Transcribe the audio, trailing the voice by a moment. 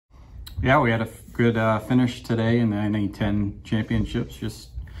Yeah, we had a good finish today in the NE10 Championships. Just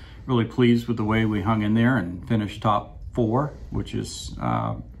really pleased with the way we hung in there and finished top 4, which is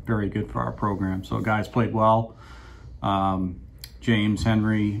very good for our program. So guys played well. James,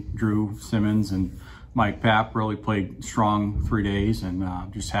 Henry, Drew, Simmons, and Mike Papp really played strong 3 days,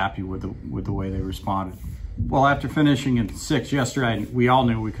 and just happy with the way they responded. Well, after finishing in 6th yesterday, we all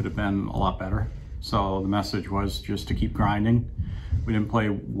knew we could have been a lot better. So the message was just to keep grinding. We didn't play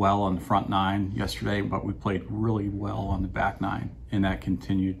well on the front 9 yesterday, but we played really well on the back 9, and that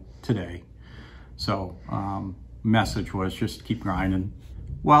continued today. So message was just keep grinding.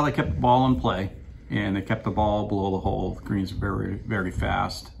 Well, they kept the ball in play, and they kept the ball below the hole. The greens are very, very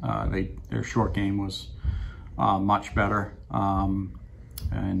fast. Their short game was much better.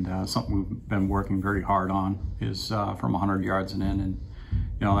 And something we've been working very hard on is from 100 yards and in, and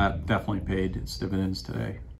that definitely paid its dividends today.